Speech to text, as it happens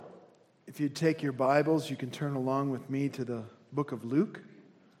If you'd take your Bibles, you can turn along with me to the book of Luke.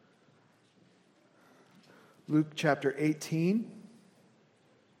 Luke chapter 18.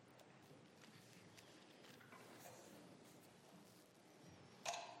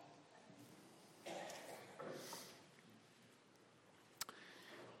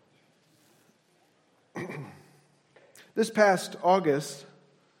 This past August,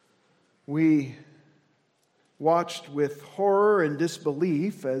 we watched with horror and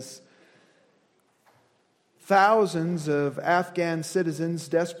disbelief as thousands of Afghan citizens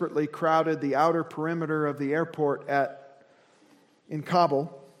desperately crowded the outer perimeter of the airport in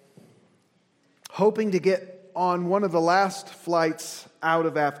Kabul, hoping to get on one of the last flights out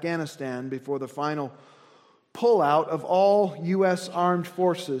of Afghanistan before the final pullout of all U.S. armed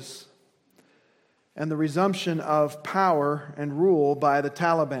forces and the resumption of power and rule by the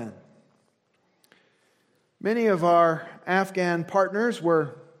Taliban. Many of our Afghan partners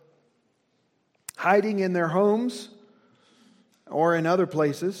were hiding in their homes or in other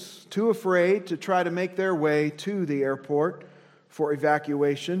places, too afraid to try to make their way to the airport for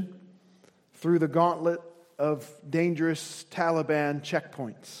evacuation through the gauntlet of dangerous Taliban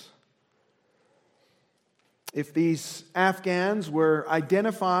checkpoints. If these Afghans were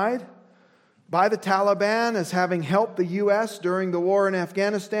identified by the Taliban as having helped the U.S. during the war in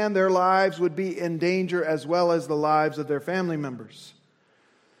Afghanistan, their lives would be in danger as well as the lives of their family members.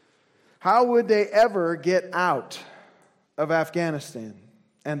 How would they ever get out of Afghanistan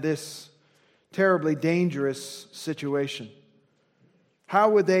and this terribly dangerous situation?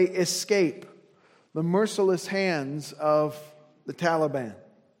 How would they escape the merciless hands of the Taliban?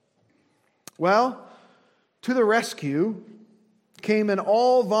 Well, to the rescue came an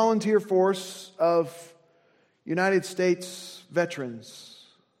all-volunteer force of United States veterans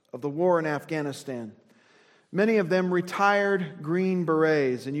of the war in Afghanistan. Many of them retired Green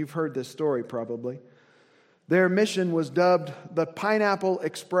Berets, and you've heard this story probably. Their mission was dubbed the Pineapple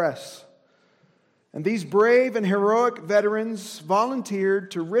Express. And these brave and heroic veterans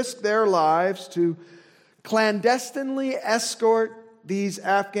volunteered to risk their lives to clandestinely escort these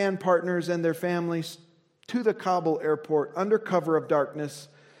Afghan partners and their families to the Kabul airport under cover of darkness,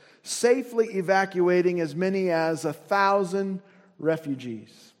 safely evacuating as many as 1,000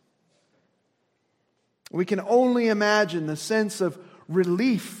 refugees. We can only imagine the sense of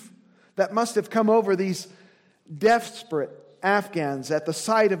relief that must have come over these desperate Afghans at the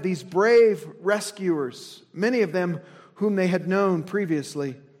sight of these brave rescuers, many of them whom they had known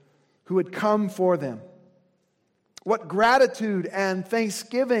previously, who had come for them. What gratitude and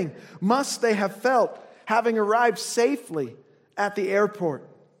thanksgiving must they have felt having arrived safely at the airport.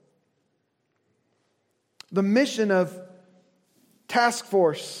 The mission of Task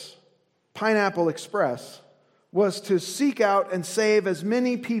Force Pineapple Express was to seek out and save as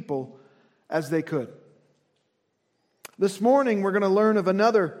many people as they could. This morning we're going to learn of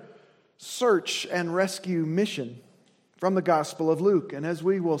another search and rescue mission from the Gospel of Luke. And as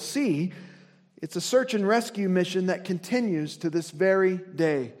we will see, it's a search and rescue mission that continues to this very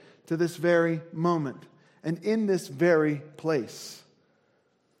day, to this very moment, and in this very place.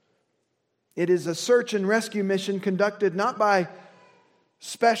 It is a search and rescue mission conducted not by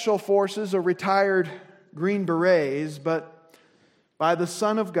special forces or retired Green Berets, but by the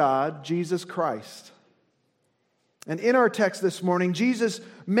Son of God, Jesus Christ. And in our text this morning, Jesus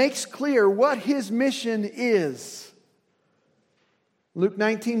makes clear what his mission is. Luke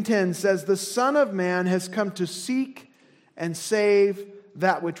 19:10 says, "The Son of Man has come to seek and save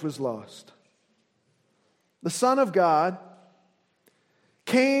that which was lost." The Son of God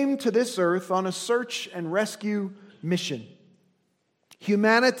came to this earth on a search and rescue mission.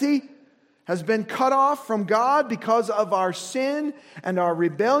 Humanity has been cut off from God because of our sin and our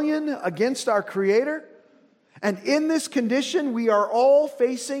rebellion against our Creator. And in this condition, we are all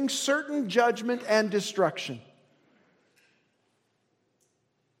facing certain judgment and destruction.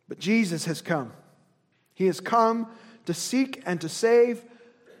 But Jesus has come. He has come to seek and to save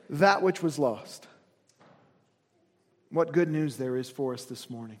that which was lost. What good news there is for us this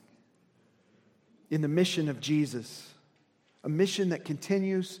morning in the mission of Jesus. A mission that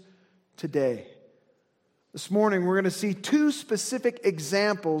continues today. This morning we're going to see two specific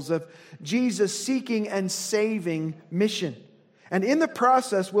examples of Jesus' seeking and saving mission. And in the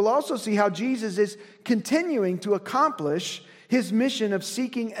process, we'll also see how Jesus is continuing to accomplish his mission of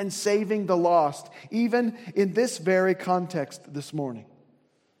seeking and saving the lost, even in this very context this morning.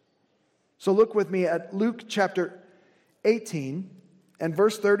 So look with me at Luke chapter 18 and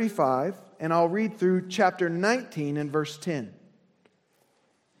verse 35, and I'll read through chapter 19 and verse 10.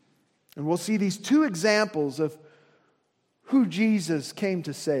 And we'll see these two examples of who Jesus came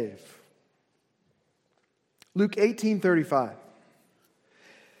to save. Luke 18:35.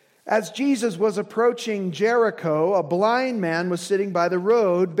 As Jesus was approaching Jericho, a blind man was sitting by the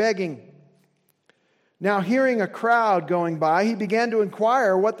road begging. Now, hearing a crowd going by, he began to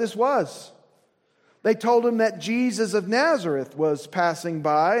inquire what this was. They told him that Jesus of Nazareth was passing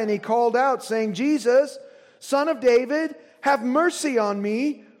by, and he called out, saying, "Jesus, Son of David, have mercy on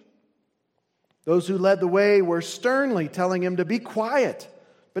me." Those who led the way were sternly telling him to be quiet,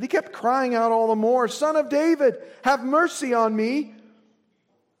 but he kept crying out all the more, "Son of David, have mercy on me."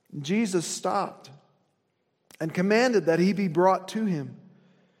 Jesus stopped and commanded that he be brought to him.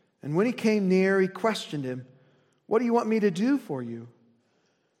 And when he came near, he questioned him, "What do you want me to do for you?"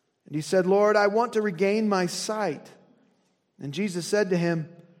 And he said, "Lord, I want to regain my sight." And Jesus said to him,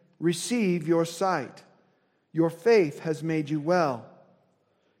 "Receive your sight. Your faith has made you well."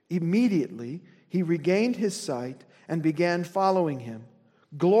 Immediately he regained his sight and began following him,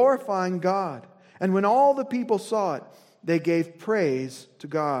 glorifying God. And when all the people saw it, they gave praise to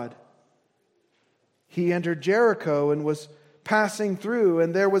God. He entered Jericho and was passing through,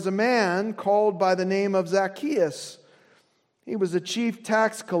 and there was a man called by the name of Zacchaeus. He was a chief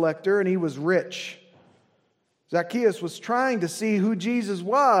tax collector, and he was rich. Zacchaeus was trying to see who Jesus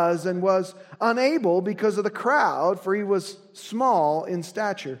was and was unable because of the crowd, for he was small in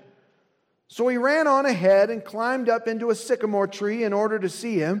stature. So he ran on ahead and climbed up into a sycamore tree in order to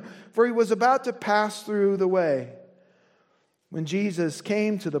see him, for he was about to pass through the way. When Jesus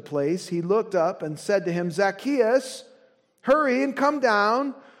came to the place, he looked up and said to him, "Zacchaeus, hurry and come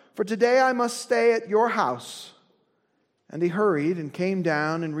down, for today I must stay at your house." And he hurried and came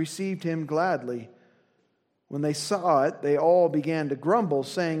down and received him gladly. When they saw it, they all began to grumble,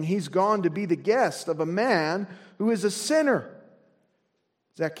 saying, "He's gone to be the guest of a man who is a sinner."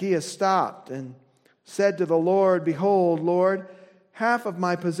 Zacchaeus stopped and said to the Lord, "Behold, Lord, half of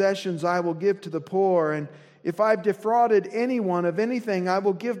my possessions I will give to the poor, and if I've defrauded anyone of anything, I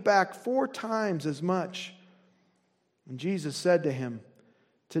will give back 4 times as much." And Jesus said to him,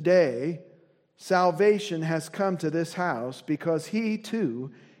 "Today salvation has come to this house, because he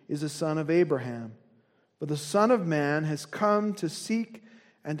too is a son of Abraham. For the Son of Man has come to seek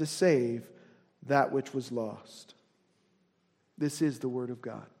and to save that which was lost." This is the word of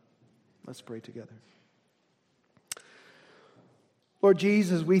God. Let's pray together. Lord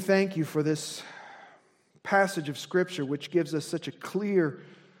Jesus, we thank you for this passage of Scripture which gives us such a clear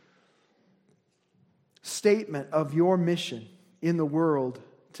statement of your mission in the world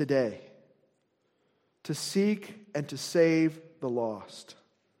today: to seek and to save the lost.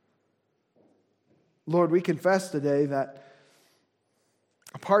 Lord, we confess today that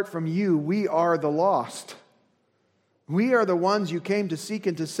apart from you, we are the lost. We are the ones you came to seek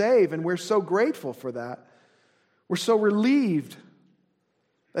and to save, and we're so grateful for that. We're so relieved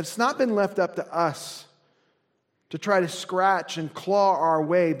that it's not been left up to us to try to scratch and claw our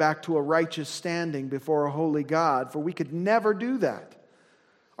way back to a righteous standing before a holy God, for we could never do that.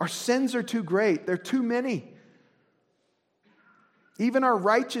 Our sins are too great. They're too many. Even our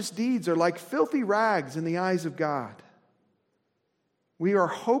righteous deeds are like filthy rags in the eyes of God. We are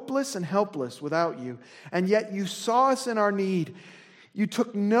hopeless and helpless without you. And yet you saw us in our need. You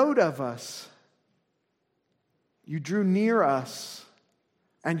took note of us. You drew near us.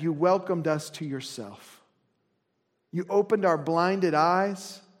 And you welcomed us to yourself. You opened our blinded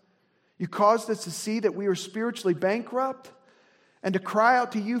eyes. You caused us to see that we were spiritually bankrupt and to cry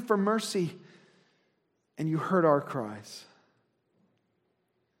out to you for mercy. And you heard our cries.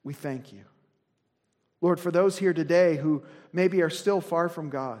 We thank you. Lord, for those here today who maybe are still far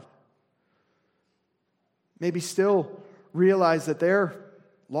from God, maybe still realize that they're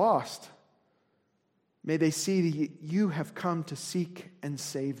lost, may they see that you have come to seek and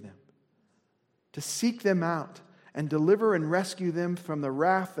save them, to seek them out and deliver and rescue them from the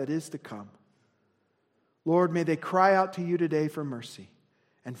wrath that is to come. Lord, may they cry out to you today for mercy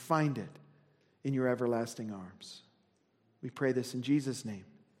and find it in your everlasting arms. We pray this in Jesus' name.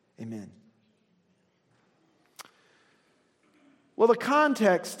 Amen. Well, the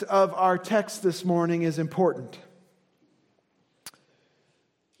context of our text this morning is important.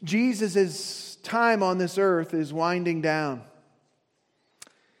 Jesus' time on this earth is winding down.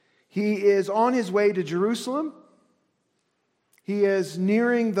 He is on his way to Jerusalem. He is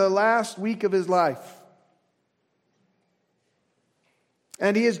nearing the last week of his life.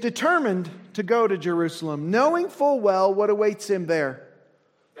 And he is determined to go to Jerusalem, knowing full well what awaits him there.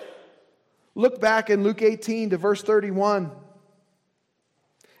 Look back in Luke 18 to verse 31.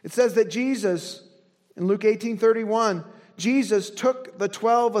 It says that Jesus, in Luke 18:31, Jesus took the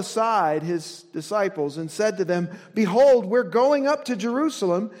 12 aside, his disciples, and said to them, "Behold, we're going up to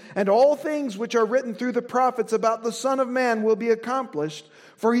Jerusalem, and all things which are written through the prophets about the Son of Man will be accomplished.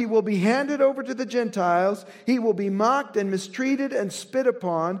 For he will be handed over to the Gentiles, he will be mocked and mistreated and spit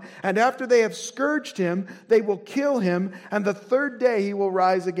upon, and after they have scourged him, they will kill him, and the third day he will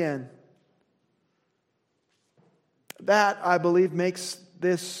rise again." That, I believe, makes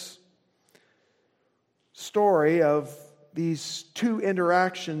this story of these two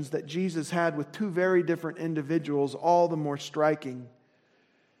interactions that Jesus had with two very different individuals all the more striking.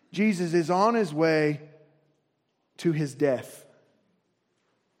 Jesus is on his way to his death.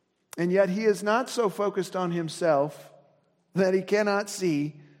 And yet he is not so focused on himself that he cannot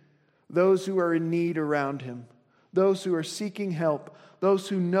see those who are in need around him, those who are seeking help, those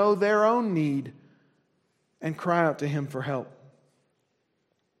who know their own need and cry out to him for help.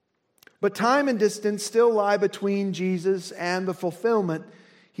 But time and distance still lie between Jesus and the fulfillment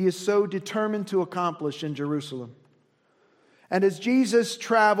he is so determined to accomplish in Jerusalem. And as Jesus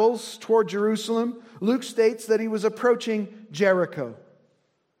travels toward Jerusalem, Luke states that he was approaching Jericho.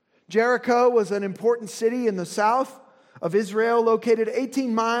 Jericho was an important city in the south of Israel, located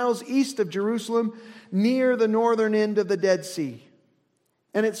 18 miles east of Jerusalem, near the northern end of the Dead Sea.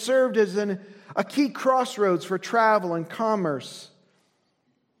 And it served as a key crossroads for travel and commerce,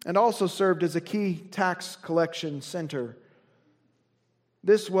 and also served as a key tax collection center.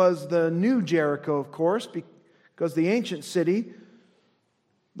 This was the new Jericho, of course, because the ancient city,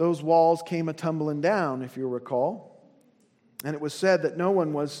 those walls came a-tumbling down, if you recall. And it was said that no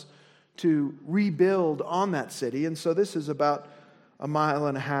one was to rebuild on that city. And so this is about 1.5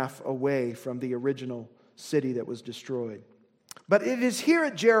 miles away from the original city that was destroyed. But it is here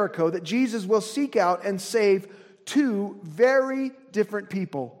at Jericho that Jesus will seek out and save two very different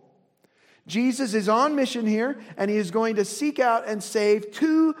people. Jesus is on mission here, and he is going to seek out and save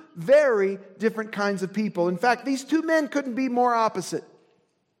two very different kinds of people. In fact, these two men couldn't be more opposite.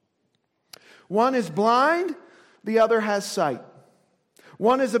 One is blind, the other has sight.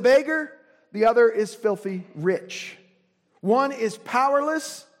 One is a beggar, the other is filthy rich. One is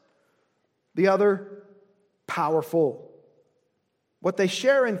powerless, the other powerful. What they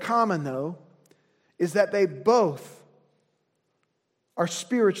share in common, though, is that they both are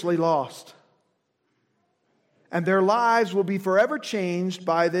spiritually lost. And their lives will be forever changed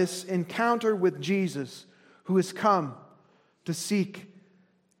by this encounter with Jesus, who has come to seek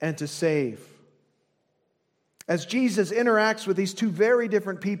and to save. As Jesus interacts with these two very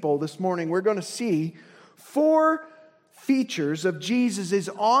different people this morning, we're going to see 4 features of Jesus'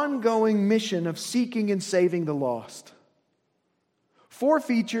 ongoing mission of seeking and saving the lost. 4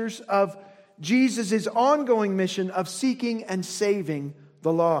 features of Jesus' ongoing mission of seeking and saving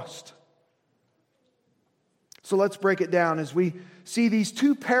the lost. So let's break it down as we see these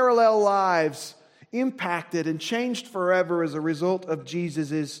two parallel lives impacted and changed forever as a result of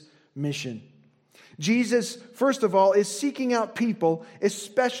Jesus' mission. Jesus, first of all, is seeking out people,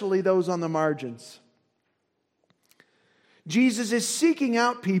 especially those on the margins. Jesus is seeking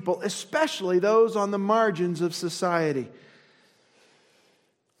out people, especially those on the margins of society.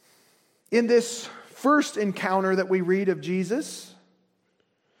 In this first encounter that we read of Jesus,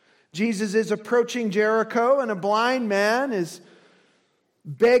 Jesus is approaching Jericho, and a blind man is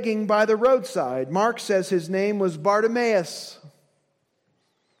begging by the roadside. Mark says his name was Bartimaeus.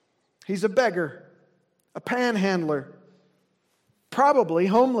 He's a beggar, a panhandler, probably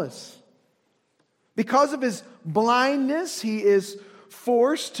homeless. Because of his blindness, he is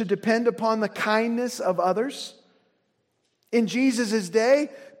forced to depend upon the kindness of others. In Jesus' day,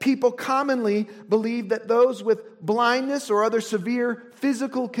 people commonly believed that those with blindness or other severe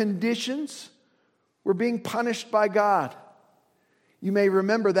physical conditions were being punished by God. You may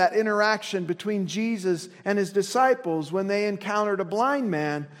remember that interaction between Jesus and his disciples when they encountered a blind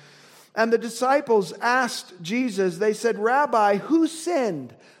man. And the disciples asked Jesus, they said, "Rabbi, who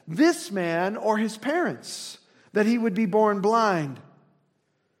sinned, this man or his parents, that he would be born blind?"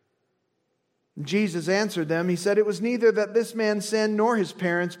 Jesus answered them. He said, "It was neither that this man sinned nor his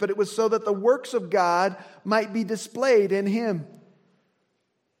parents, but it was so that the works of God might be displayed in him."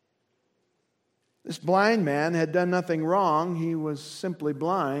 This blind man had done nothing wrong. He was simply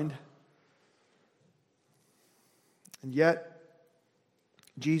blind. And yet,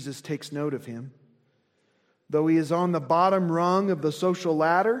 Jesus takes note of him. Though he is on the bottom rung of the social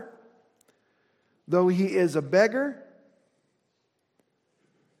ladder, though he is a beggar,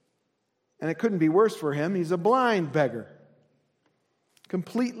 and it couldn't be worse for him, he's a blind beggar,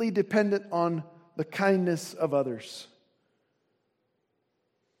 completely dependent on the kindness of others.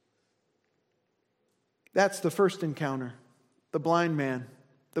 That's the first encounter. the blind man,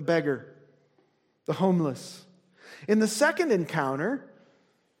 the beggar, the homeless. In the second encounter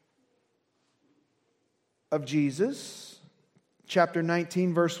of Jesus, chapter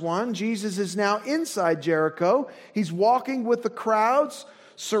 19, verse 1, Jesus is now inside Jericho. He's walking with the crowds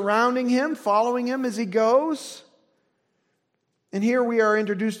surrounding him, following him as he goes. And here we are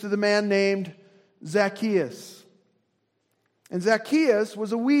introduced to the man named Zacchaeus. And Zacchaeus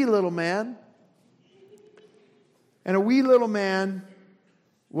was a wee little man. And a wee little man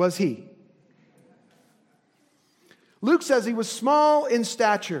was he. Luke says he was small in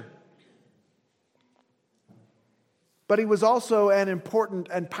stature. But he was also an important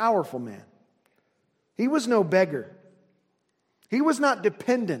and powerful man. He was no beggar. He was not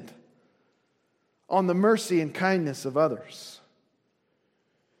dependent on the mercy and kindness of others.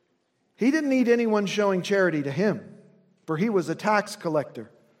 He didn't need anyone showing charity to him, for he was a tax collector.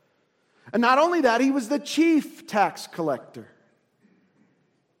 And not only that, he was the chief tax collector,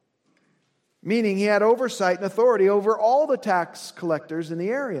 meaning he had oversight and authority over all the tax collectors in the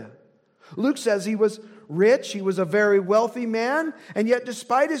area. Luke says he was rich, he was a very wealthy man, and yet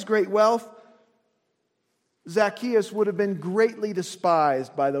despite his great wealth, Zacchaeus would have been greatly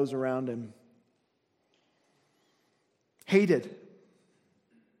despised by those around him. Hated.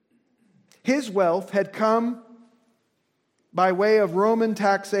 His wealth had come by way of Roman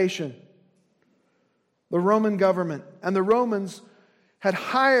taxation, the Roman government. And the Romans had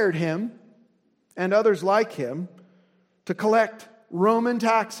hired him and others like him to collect Roman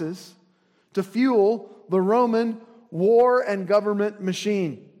taxes to fuel the Roman war and government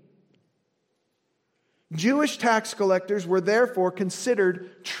machine. Jewish tax collectors were therefore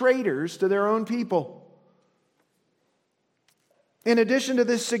considered traitors to their own people. In addition to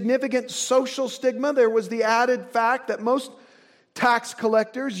this significant social stigma, there was the added fact that most tax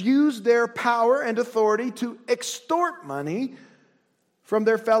collectors used their power and authority to extort money from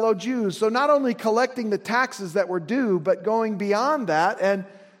their fellow Jews. So not only collecting the taxes that were due, but going beyond that and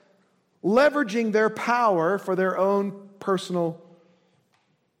leveraging their power for their own personal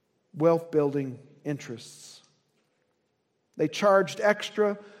wealth-building interests. They charged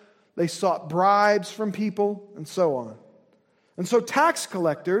extra, they sought bribes from people, and so on. And so tax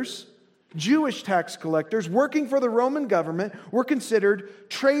collectors, Jewish tax collectors, working for the Roman government, were considered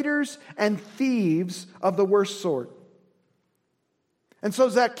traitors and thieves of the worst sort. And so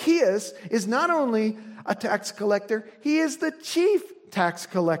Zacchaeus is not only a tax collector, he is the chief tax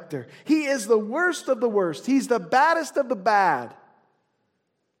collector. He is the worst of the worst. He's the baddest of the bad.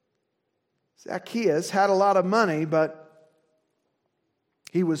 Zacchaeus had a lot of money, but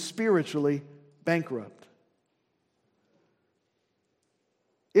he was spiritually bankrupt.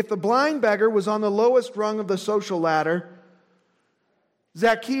 If the blind beggar was on the lowest rung of the social ladder,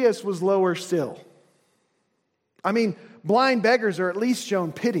 Zacchaeus was lower still. I mean, blind beggars are at least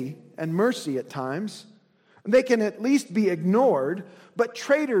shown pity and mercy at times. They can at least be ignored, but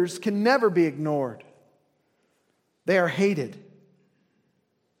traitors can never be ignored. They are hated.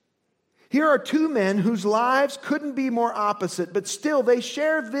 Here are two men whose lives couldn't be more opposite, but still they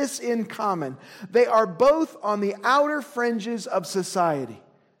share this in common. They are both on the outer fringes of society.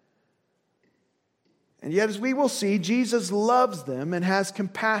 And yet, as we will see, Jesus loves them and has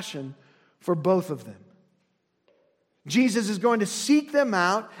compassion for both of them. Jesus is going to seek them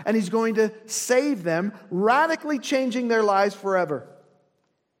out and He's going to save them, radically changing their lives forever.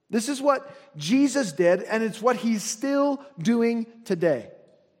 This is what Jesus did, and it's what He's still doing today.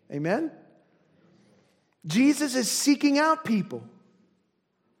 Amen? Jesus is seeking out people.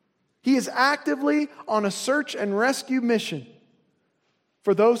 He is actively on a search and rescue mission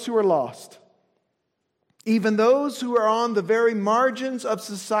for those who are lost. Even those who are on the very margins of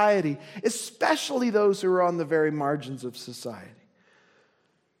society, especially those who are on the very margins of society.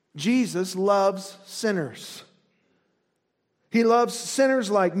 Jesus loves sinners. He loves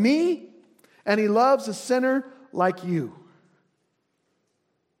sinners like me, and He loves a sinner like you.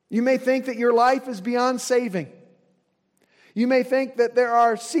 You may think that your life is beyond saving. You may think that there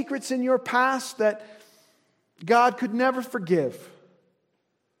are secrets in your past that God could never forgive.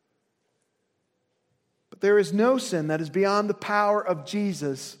 There is no sin that is beyond the power of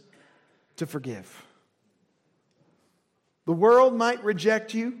Jesus to forgive. The world might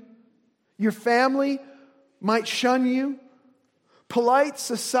reject you. Your family might shun you. Polite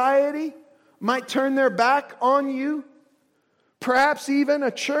society might turn their back on you. Perhaps even a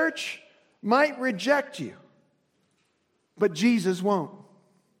church might reject you. But Jesus won't.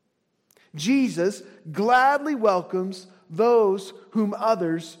 Jesus gladly welcomes those whom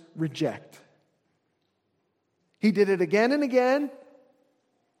others reject. He did it again and again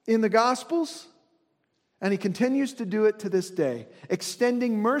in the Gospels, And He continues to do it to this day,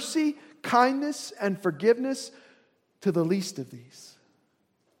 extending mercy, kindness, and forgiveness to the least of these,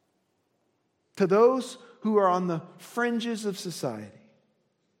 to those who are on the fringes of society.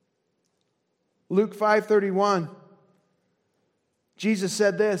 Luke 5:31, Jesus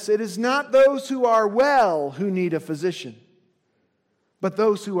said this, "It is not those who are well who need a physician, but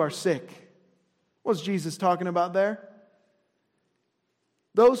those who are sick." What's Jesus talking about there?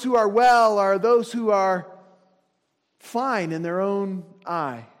 Those who are well are those who are fine in their own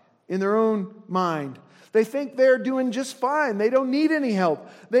eye, in their own mind. They think they're doing just fine. They don't need any help.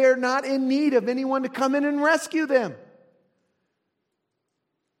 They are not in need of anyone to come in and rescue them.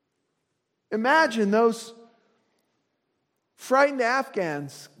 Imagine those frightened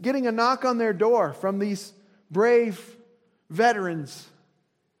Afghans getting a knock on their door from these brave veterans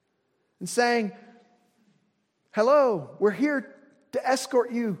and saying, "Hello, we're here to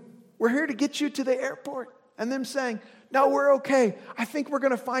escort you. We're here to get you to the airport." And them saying, "No, we're okay. I think we're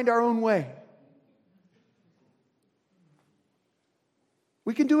going to find our own way.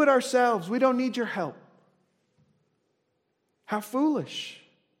 We can do it ourselves. We don't need your help." How foolish.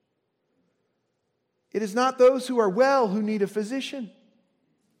 It is not those who are well who need a physician,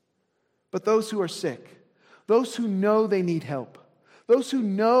 but those who are sick, those who know they need help, those who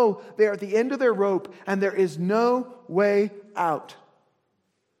know they are at the end of their rope and there is no way out.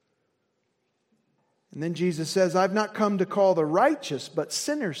 And then Jesus says, "I've not come to call the righteous, but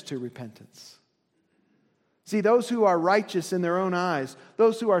sinners to repentance." See, those who are righteous in their own eyes,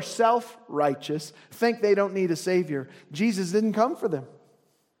 those who are self-righteous, think they don't need a Savior. Jesus didn't come for them.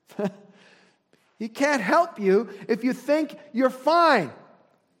 He can't help you if you think you're fine.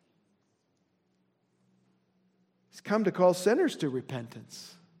 He's come to call sinners to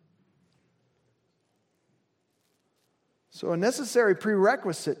repentance. So a necessary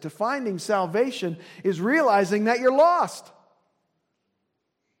prerequisite to finding salvation is realizing that you're lost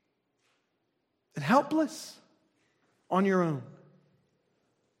and helpless on your own.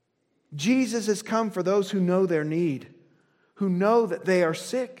 Jesus has come for those who know their need, who know that they are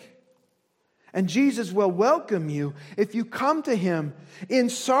sick. And Jesus will welcome you if you come to Him in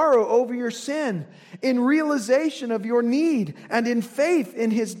sorrow over your sin, in realization of your need, and in faith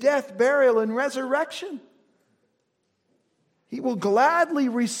in His death, burial, and resurrection. He will gladly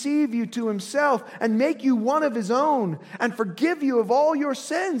receive you to Himself and make you one of His own and forgive you of all your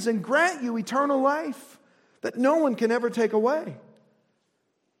sins and grant you eternal life that no one can ever take away.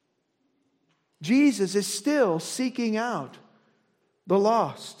 Jesus is still seeking out the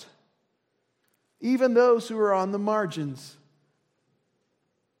lost, even those who are on the margins.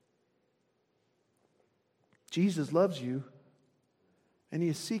 Jesus loves you, and He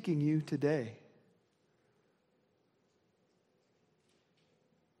is seeking you today.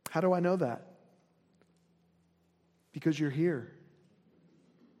 How do I know that? Because you're here.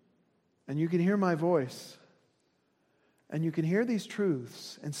 And you can hear my voice. And you can hear these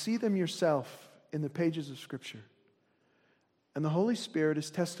truths and see them yourself in the pages of Scripture. And the Holy Spirit is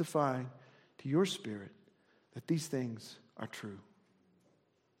testifying to your spirit that these things are true.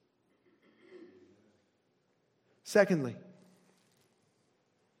 Secondly,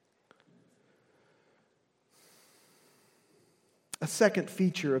 a second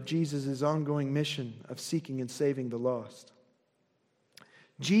feature of Jesus' ongoing mission of seeking and saving the lost.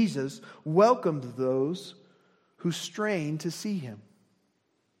 Jesus welcomed those who strain to see Him.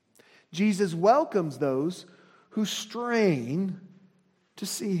 Jesus welcomes those who strain to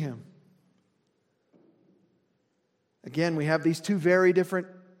see Him. Again, we have these two very different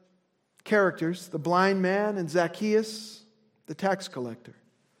characters, the blind man and Zacchaeus, the tax collector.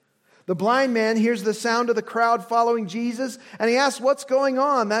 The blind man hears the sound of the crowd following Jesus, and he asks, "What's going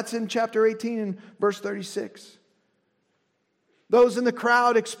on?" That's in chapter 18 and verse 36. Those in the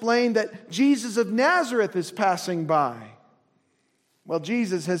crowd explain that Jesus of Nazareth is passing by. Well,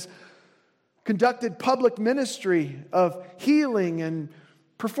 Jesus has conducted public ministry of healing and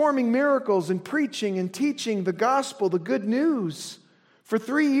performing miracles and preaching and teaching the gospel, the good news, for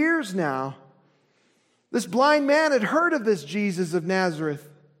 3 years now. This blind man had heard of this Jesus of Nazareth.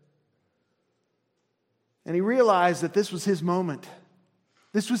 And he realized that this was his moment.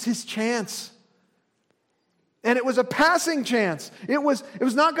 This was his chance. And it was a passing chance. It was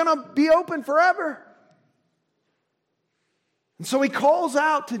not going to be open forever. And so he calls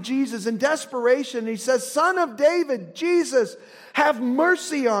out to Jesus in desperation. He says, "Son of David, Jesus, have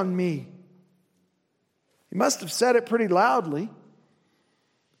mercy on me." He must have said it pretty loudly,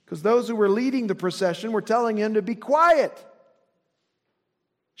 because those who were leading the procession were telling him to be quiet.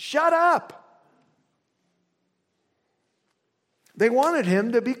 Shut up. They wanted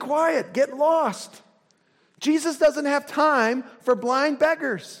him to be quiet, get lost. Jesus doesn't have time for blind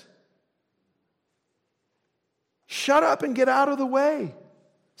beggars. Shut up and get out of the way.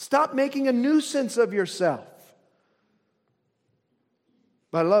 Stop making a nuisance of yourself.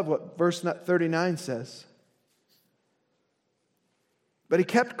 But I love what verse 39 says. But he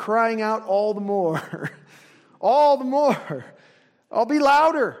kept crying out all the more. All the more. I'll be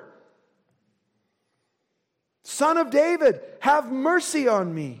louder. Son of David, have mercy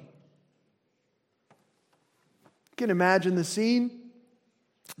on me. You can imagine the scene.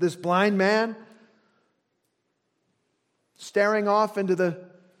 This blind man staring off into the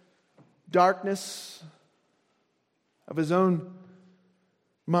darkness of his own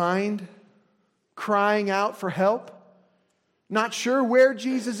mind, crying out for help, not sure where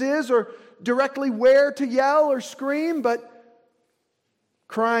Jesus is or directly where to yell or scream, but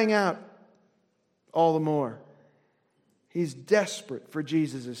crying out all the more. He's desperate for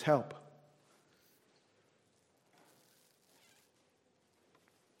Jesus' help.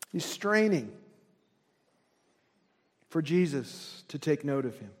 He's straining for Jesus to take note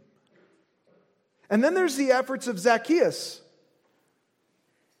of him. And then there's the efforts of Zacchaeus.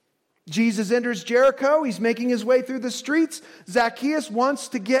 Jesus enters Jericho. He's making his way through the streets. Zacchaeus wants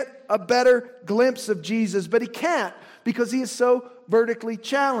to get a better glimpse of Jesus, but he can't because he is so vertically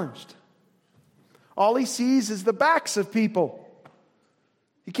challenged. All he sees is the backs of people.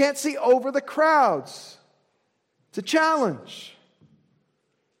 He can't see over the crowds. It's a challenge.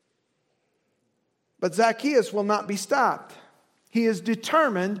 But Zacchaeus will not be stopped. He is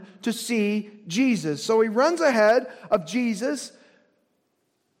determined to see Jesus. So he runs ahead of Jesus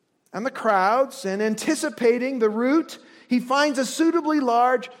and the crowds, and anticipating the route, he finds a suitably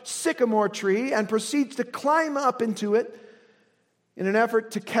large sycamore tree and proceeds to climb up into it in an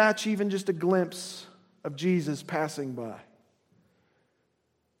effort to catch even just a glimpse of Jesus passing by.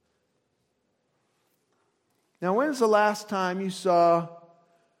 Now, when was the last time you saw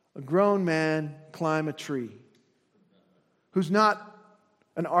a grown man climb a tree who's not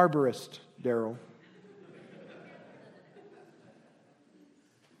an arborist, Daryl?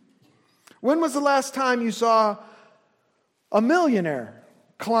 When was the last time you saw a millionaire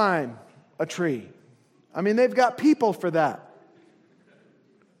climb a tree? I mean, they've got people for that.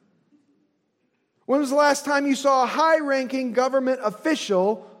 When was the last time you saw a high-ranking government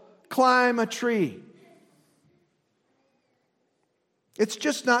official climb a tree? It's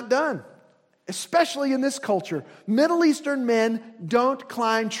just not done, especially in this culture. Middle Eastern men don't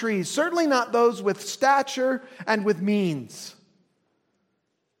climb trees, certainly not those with stature and with means.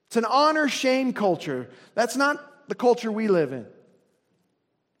 It's an honor-shame culture. That's not the culture we live in.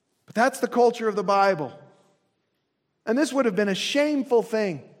 But that's the culture of the Bible. And this would have been a shameful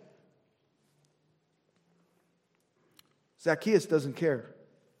thing. Zacchaeus doesn't care.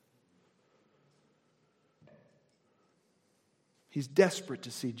 He's desperate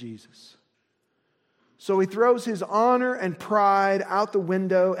to see Jesus. So he throws his honor and pride out the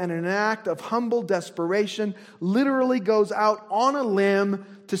window and in an act of humble desperation literally goes out on a limb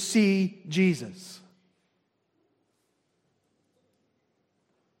to see Jesus.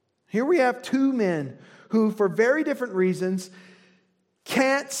 Here we have two men who, for very different reasons,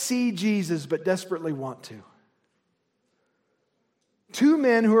 can't see Jesus but desperately want to. Two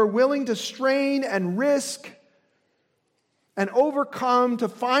men who are willing to strain and risk and overcome to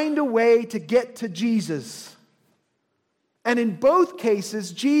find a way to get to Jesus. And in both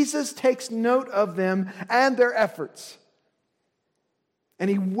cases, Jesus takes note of them and their efforts. And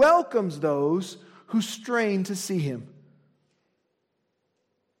he welcomes those who strain to see him.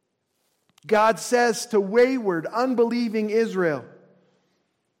 God says to wayward, unbelieving Israel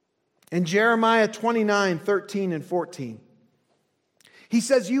in Jeremiah 29:13 and 14. He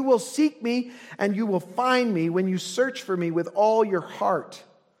says, "You will seek me and you will find me when you search for me with all your heart.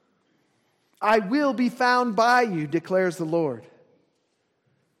 I will be found by you, declares the Lord."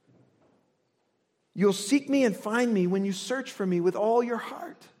 You'll seek me and find me when you search for me with all your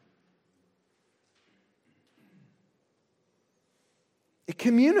heart. It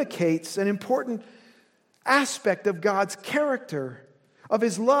communicates an important aspect of God's character, of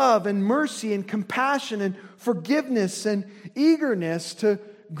His love and mercy and compassion and forgiveness and eagerness to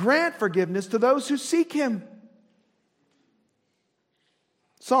grant forgiveness to those who seek Him.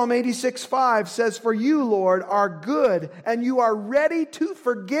 Psalm 86:5 says, "For you, Lord, are good, and you are ready to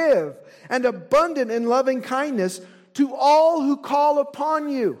forgive, and abundant in loving kindness to all who call upon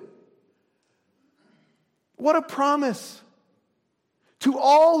you." What a promise. To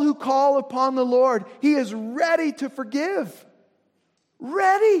all who call upon the Lord, He is ready to forgive.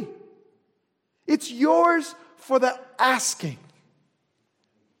 Ready. It's yours for the asking.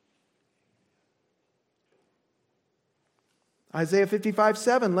 Isaiah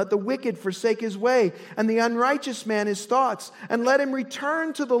 55:7, let the wicked forsake his way, and the unrighteous man his thoughts, and let him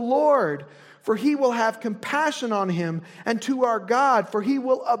return to the Lord, for he will have compassion on him, and to our God, for he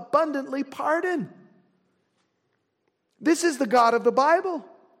will abundantly pardon. This is the God of the Bible.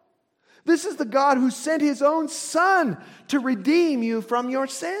 This is the God who sent his own Son to redeem you from your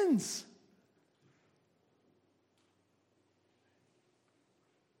sins.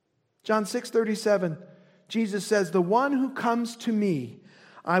 John 6:37, Jesus says, the one who comes to me,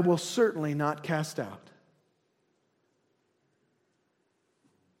 I will certainly not cast out.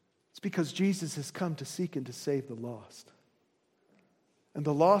 It's because Jesus has come to seek and to save the lost. And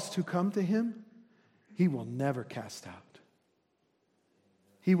the lost who come to him, he will never cast out.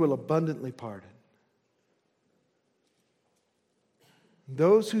 He will abundantly pardon.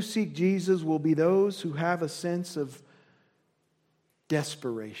 Those who seek Jesus will be those who have a sense of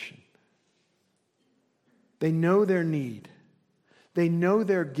desperation. They know their need. They know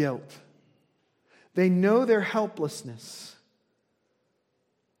their guilt. They know their helplessness.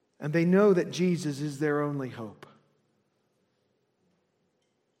 And they know that Jesus is their only hope.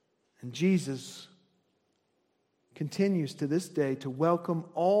 And Jesus continues to this day to welcome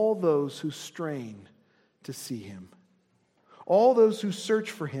all those who strain to see him. All those who search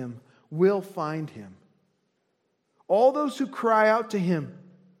for him will find him. All those who cry out to him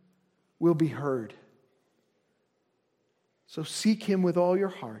will be heard. So seek him with all your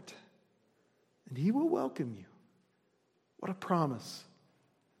heart, and he will welcome you. What a promise.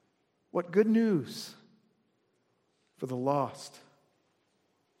 What good news for the lost.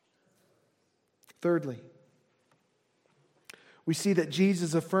 Thirdly, we see that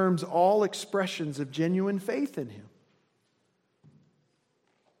Jesus affirms all expressions of genuine faith in him.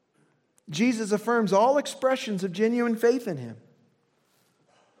 Jesus affirms all expressions of genuine faith in him.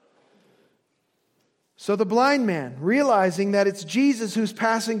 So the blind man, realizing that it's Jesus who's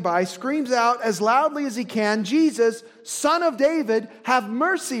passing by, screams out as loudly as he can, Jesus, Son of David, have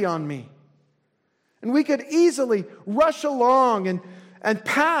mercy on me. And we could easily rush along and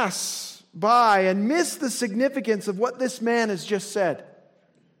pass by and miss the significance of what this man has just said.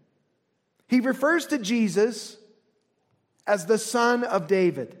 He refers to Jesus as the Son of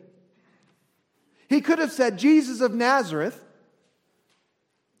David. He could have said Jesus of Nazareth,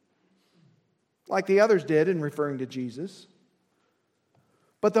 like the others did in referring to Jesus.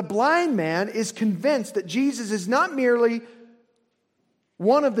 But the blind man is convinced that Jesus is not merely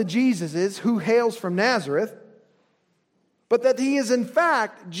one of the Jesuses who hails from Nazareth, but that he is in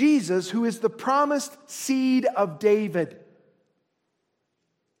fact Jesus who is the promised seed of David.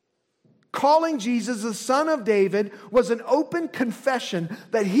 Calling Jesus the Son of David was an open confession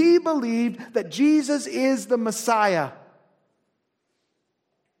that he believed that Jesus is the Messiah,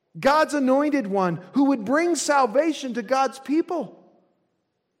 God's anointed one who would bring salvation to God's people.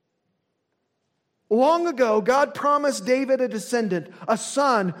 Long ago, God promised David a descendant, a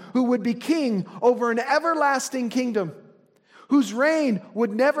son who would be king over an everlasting kingdom, whose reign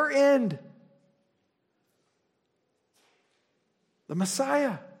would never end. The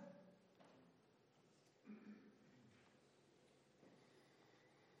Messiah.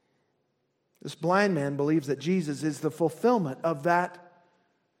 This blind man believes that Jesus is the fulfillment of that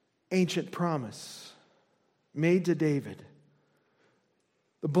ancient promise made to David.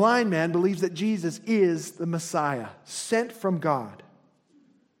 The blind man believes that Jesus is the Messiah, sent from God.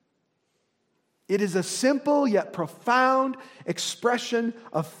 It is a simple yet profound expression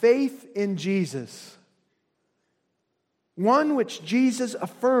of faith in Jesus, one which Jesus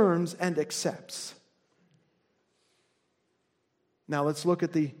affirms and accepts. Now let's look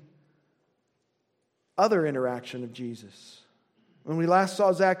at the other interaction of Jesus. When we last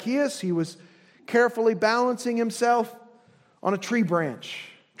saw Zacchaeus, he was carefully balancing himself on a tree branch,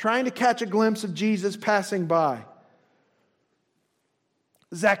 trying to catch a glimpse of Jesus passing by.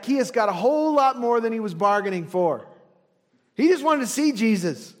 Zacchaeus got a whole lot more than he was bargaining for. He just wanted to see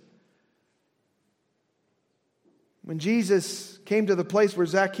Jesus. When Jesus came to the place where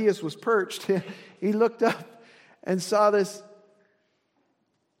Zacchaeus was perched, he looked up and saw this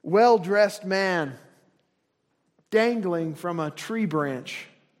well-dressed man dangling from a tree branch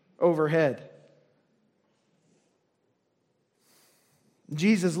overhead.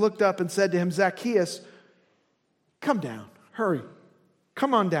 Jesus looked up and said to him, Zacchaeus, come down, hurry,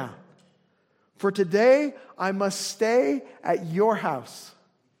 come on down. For today I must stay at your house.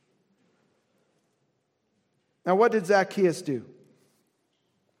 Now what did Zacchaeus do?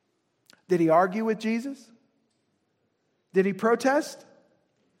 Did he argue with Jesus? Did he protest?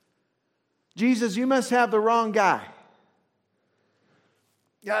 Jesus, you must have the wrong guy.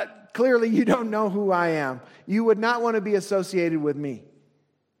 Clearly, you don't know who I am. You would not want to be associated with me.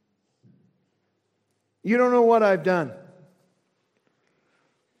 You don't know what I've done.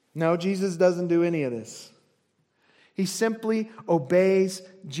 No, Jesus doesn't do any of this. He simply obeys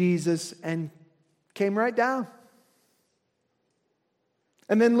Jesus and came right down.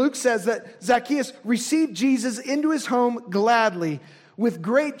 And then Luke says that Zacchaeus received Jesus into his home gladly, with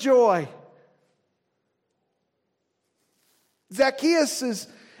great joy. Zacchaeus'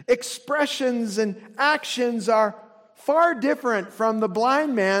 expressions and actions are far different from the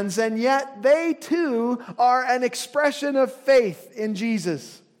blind man's, and yet they too are an expression of faith in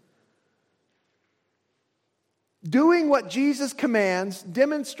Jesus. Doing what Jesus commands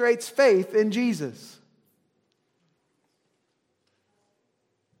demonstrates faith in Jesus.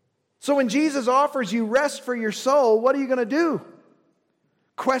 So when Jesus offers you rest for your soul, what are you going to do?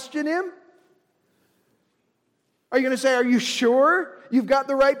 Question Him? Are you going to say, are you sure you've got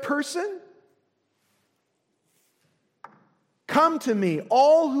the right person? Come to me,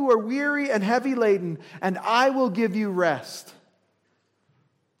 all who are weary and heavy laden, and I will give you rest.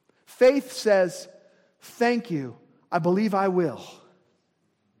 Faith says, thank you, I believe I will.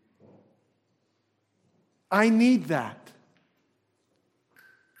 I need that.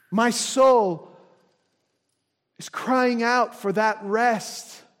 My soul is crying out for that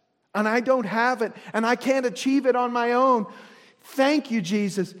rest, and I don't have it, and I can't achieve it on my own. Thank you,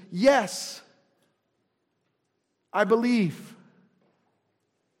 Jesus. Yes, I believe.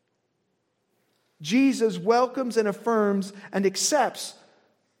 Jesus welcomes and affirms and accepts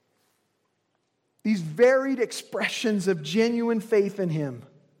these varied expressions of genuine faith in Him.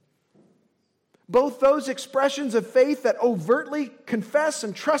 Both those expressions of faith that overtly confess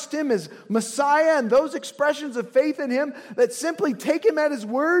and trust Him as Messiah, and those expressions of faith in Him that simply take Him at His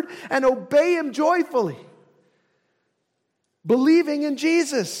word and obey Him joyfully. Believing in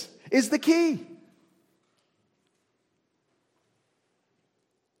Jesus is the key.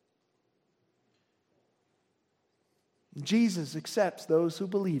 Jesus accepts those who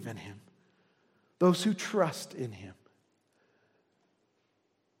believe in Him, those who trust in Him.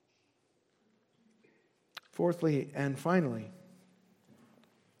 Fourthly and finally,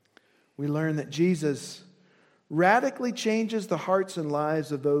 we learn that Jesus radically changes the hearts and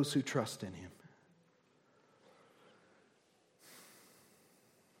lives of those who trust in Him.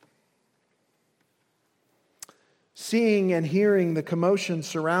 Seeing and hearing the commotion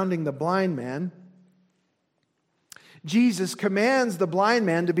surrounding the blind man, Jesus commands the blind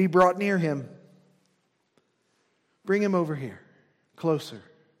man to be brought near Him. Bring him over here, closer.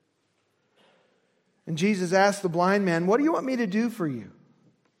 And Jesus asked the blind man, what do you want me to do for you?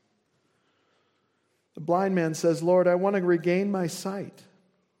 The blind man says, Lord, I want to regain my sight.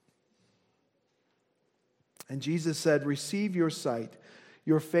 And Jesus said, receive your sight.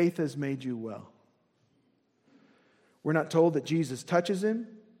 Your faith has made you well. We're not told that Jesus touches him.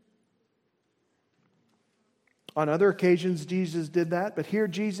 On other occasions, Jesus did that, but here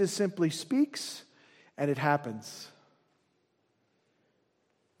Jesus simply speaks and it happens.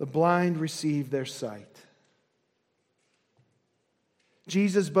 The blind receive their sight.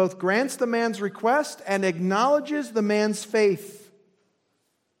 Jesus both grants the man's request and acknowledges the man's faith.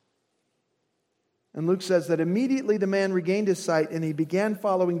 And Luke says that immediately the man regained his sight and he began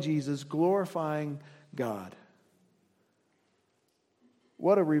following Jesus, glorifying God.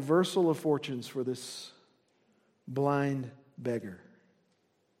 What a reversal of fortunes for this blind beggar.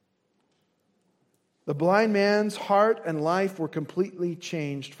 The blind man's heart and life were completely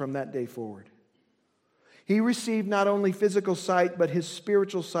changed from that day forward. He received not only physical sight, but his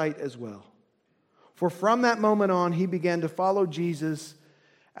spiritual sight as well. For from that moment on, he began to follow Jesus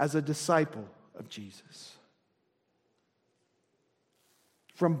as a disciple of Jesus.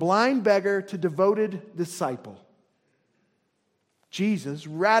 From blind beggar to devoted disciple, Jesus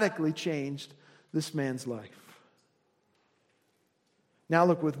radically changed this man's life. Now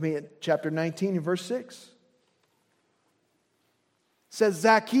look with me at chapter 19 and verse 6. It says,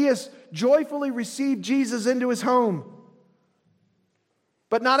 Zacchaeus joyfully received Jesus into his home.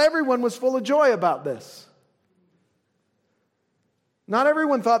 But not everyone was full of joy about this. Not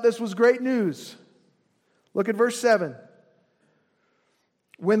everyone thought this was great news. Look at verse 7.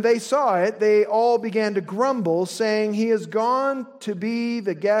 When they saw it, they all began to grumble, saying, he has gone to be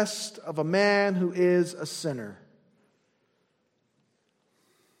the guest of a man who is a sinner.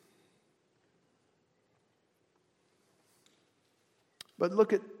 But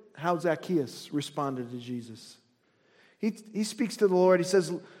look at how Zacchaeus responded to Jesus. He speaks to the Lord. He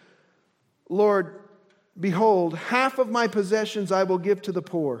says, Lord, behold, half of my possessions I will give to the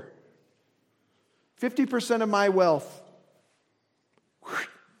poor. 50% of my wealth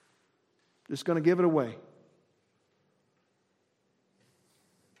Just going to give it away.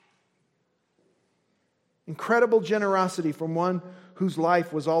 Incredible generosity from one whose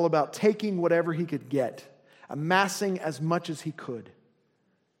life was all about taking whatever he could get, amassing as much as he could.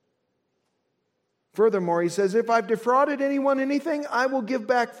 Furthermore, he says, if I've defrauded anyone anything, I will give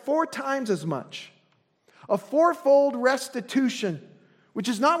back 4 times as much. A 4-fold restitution, which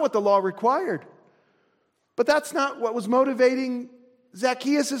is not what the law required. But that's not what was motivating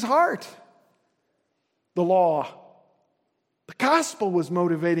Zacchaeus' heart. The law. The gospel was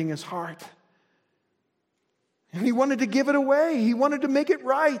motivating his heart. And he wanted to give it away. He wanted to make it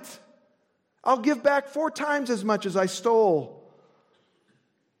right. I'll give back 4 times as much as I stole.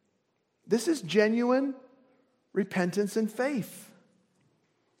 This is genuine repentance and faith.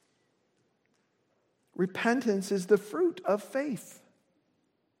 Repentance is the fruit of faith.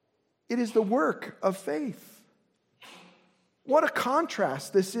 It is the work of faith. What a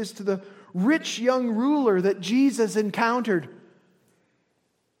contrast this is to the rich young ruler that Jesus encountered.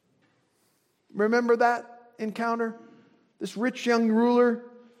 Remember that encounter? This rich young ruler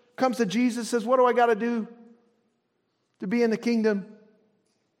comes to Jesus, says, what do I got to do to be in the kingdom?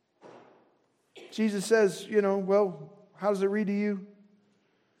 Jesus says, well, how does it read to you?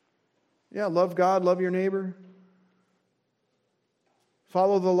 Yeah, love God, love your neighbor.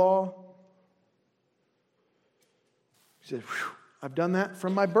 Follow the law. He said, I've done that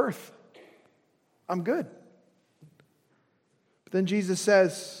from my birth. I'm good. But then Jesus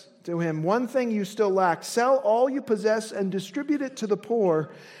says to him, one thing you still lack. Sell all you possess and distribute it to the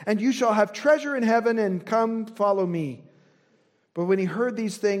poor, and you shall have treasure in heaven, and come follow me. But when he heard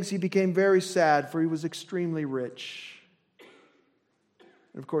these things, he became very sad, for he was extremely rich.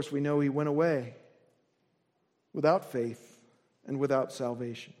 And of course, we know he went away without faith and without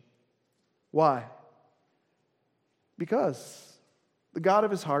salvation. Why? Because the God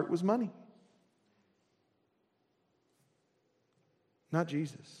of his heart was money. Not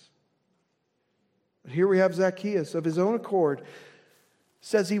Jesus. But here we have Zacchaeus, of his own accord,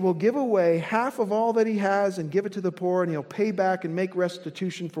 says he will give away half of all that he has and give it to the poor, and he'll pay back and make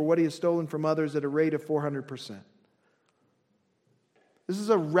restitution for what he has stolen from others at a rate of 400%. This is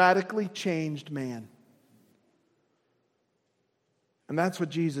a radically changed man. And that's what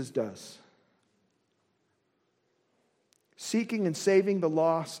Jesus does. Seeking and saving the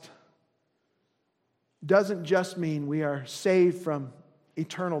lost doesn't just mean we are saved from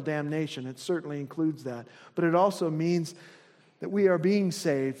eternal damnation. It certainly includes that. But it also means that we are being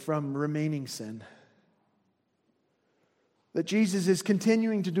saved from remaining sin. That Jesus is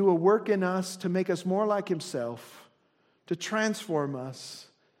continuing to do a work in us to make us more like himself, to transform us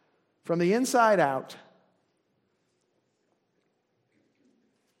from the inside out.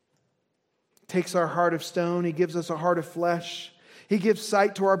 Takes our heart of stone, he gives us a heart of flesh. He gives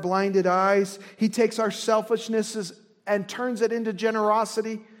sight to our blinded eyes. He takes our selfishness and turns it into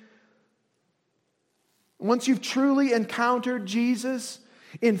generosity. Once you've truly encountered Jesus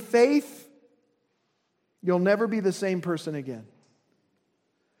in faith, you'll never be the same person again.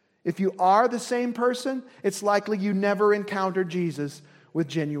 If you are the same person, it's likely you never encountered Jesus with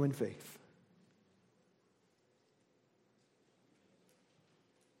genuine faith.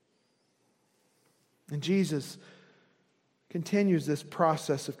 And Jesus continues this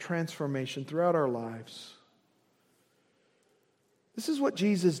process of transformation throughout our lives. This is what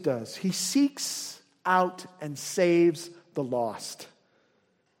Jesus does. He seeks out and saves the lost.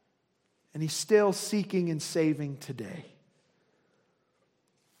 And he's still seeking and saving today.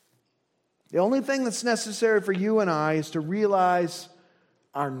 The only thing that's necessary for you and I is to realize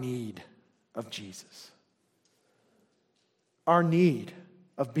our need of Jesus. Our need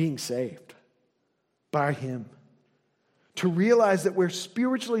of being saved by him. To realize that we're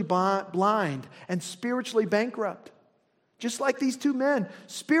spiritually blind and spiritually bankrupt. Just like these two men.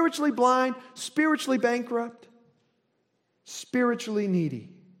 Spiritually blind, spiritually bankrupt, spiritually needy.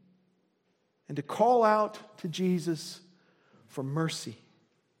 And to call out to Jesus for mercy.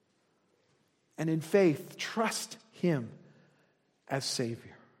 And in faith, trust him as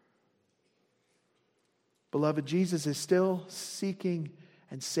Savior. Beloved, Jesus is still seeking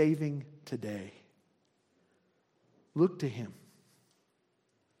and saving today. Look to him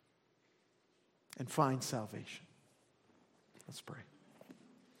and find salvation. Let's pray.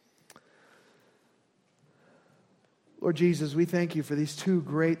 Lord Jesus, we thank you for these two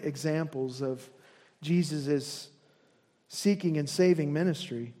great examples of Jesus' seeking and saving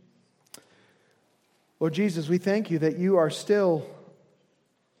ministry. Lord Jesus, we thank you that you are still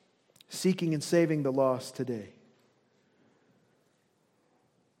seeking and saving the lost today.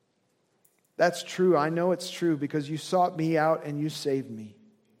 That's true. I know it's true because you sought me out and you saved me.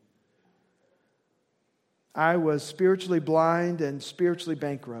 I was spiritually blind and spiritually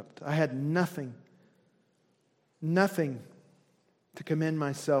bankrupt. I had nothing to commend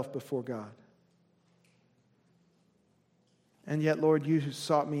myself before God. And yet, Lord, you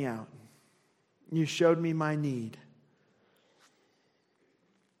sought me out. You showed me my need.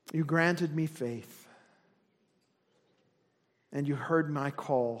 You granted me faith. And you heard my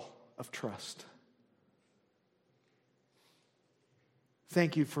call of trust.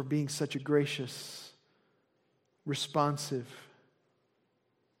 Thank you for being such a gracious, responsive,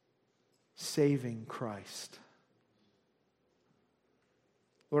 saving Christ.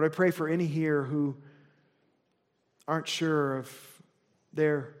 Lord, I pray for any here who aren't sure of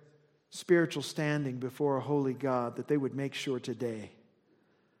their spiritual standing before a holy God, that they would make sure today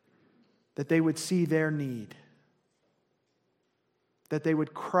that they would see their need, that they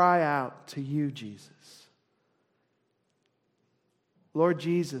would cry out to you, Jesus. Lord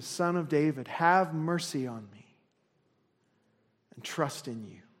Jesus, Son of David, have mercy on me, and trust in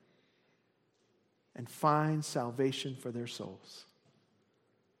you and find salvation for their souls.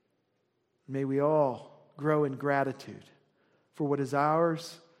 May we all grow in gratitude for what is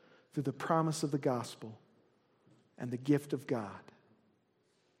ours through the promise of the gospel and the gift of God.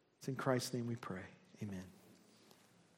 It's in Christ's name we pray. Amen.